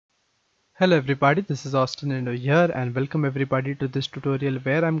Hello everybody, this is AustinEndO here and welcome everybody to this tutorial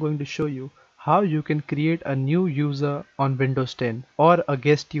where I'm going to show you how you can create a new user on Windows 10 or a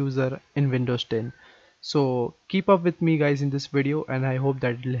guest user in Windows 10. So keep up with me guys in this video and I hope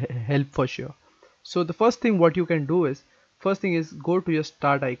that will help for sure. So the first thing what you can do is, first thing is go to your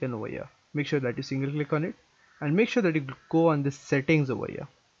start icon over here. Make sure that you single click on it and make sure that you go on this settings over here.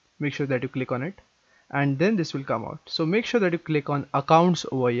 Make sure that you click on it and then this will come out. So make sure that you click on accounts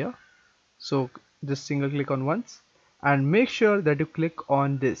over here. So just single click on once and make sure that you click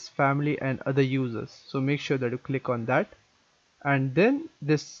on this family and other users. So make sure that you click on that and then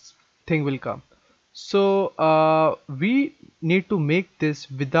this thing will come. So we need to make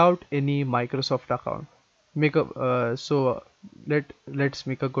this without any Microsoft account. Let's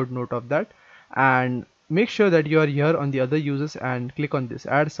make a good note of that and make sure that you are here on the other users and click on this,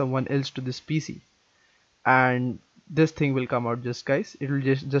 add someone else to this PC, and this thing will come out. Just guys, it will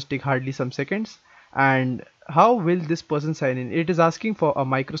just take hardly some seconds. And how will this person sign in? It is asking for a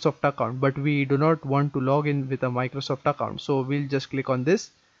Microsoft account, but we do not want to log in with a Microsoft account, so we'll just click on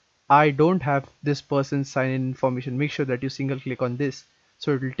this. I don't have this person's sign in information. Make sure that you single click on this.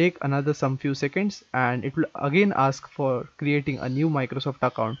 So it will take another some few seconds and it will again ask for creating a new Microsoft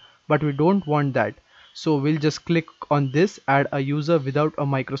account, but we don't want that, so we'll just click on this, add a user without a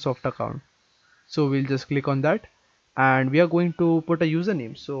Microsoft account. So we'll just click on that and we are going to put a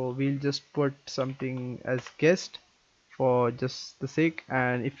username. So we'll just put something as guest for just the sake,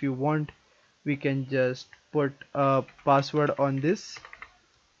 and if you want we can just put a password on this.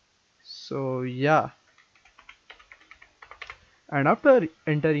 So yeah, and after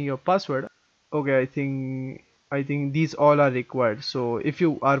entering your password, okay, I think these all are required. So if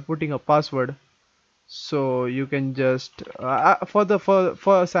you are putting a password, so you can just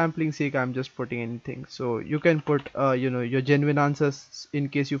for sampling sake I'm just putting anything. So you can put your genuine answers in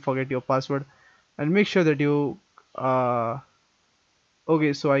case you forget your password, and make sure that you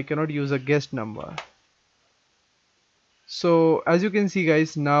okay, so I cannot use a guest number. So as you can see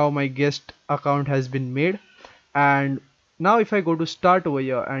guys, now my guest account has been made. And now if I go to start over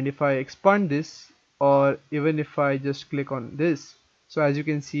here and if I expand this, or even if I just click on this, so as you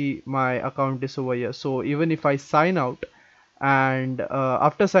can see my account is over here. So even if I sign out, and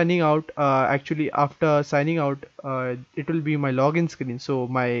after signing out, it will be my login screen, so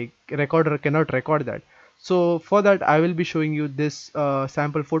my recorder cannot record that. So for that I will be showing you this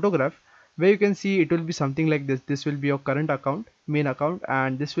sample photograph where you can see it will be something like this. This will be your current account, main account,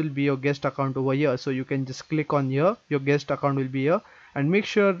 and this will be your guest account over here. So you can just click on here, your guest account will be here, and make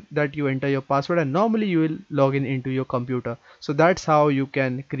sure that you enter your password, and normally you will log in into your computer. So that's how you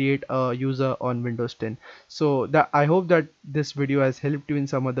can create a user on Windows 10. So that, I hope that this video has helped you in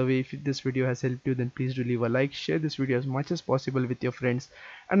some other way. If this video has helped you, then please do leave a like, share this video as much as possible with your friends,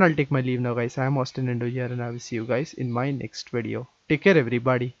 and I'll take my leave now guys. I am AustinEndO here and I will see you guys in my next video. Take care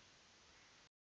everybody.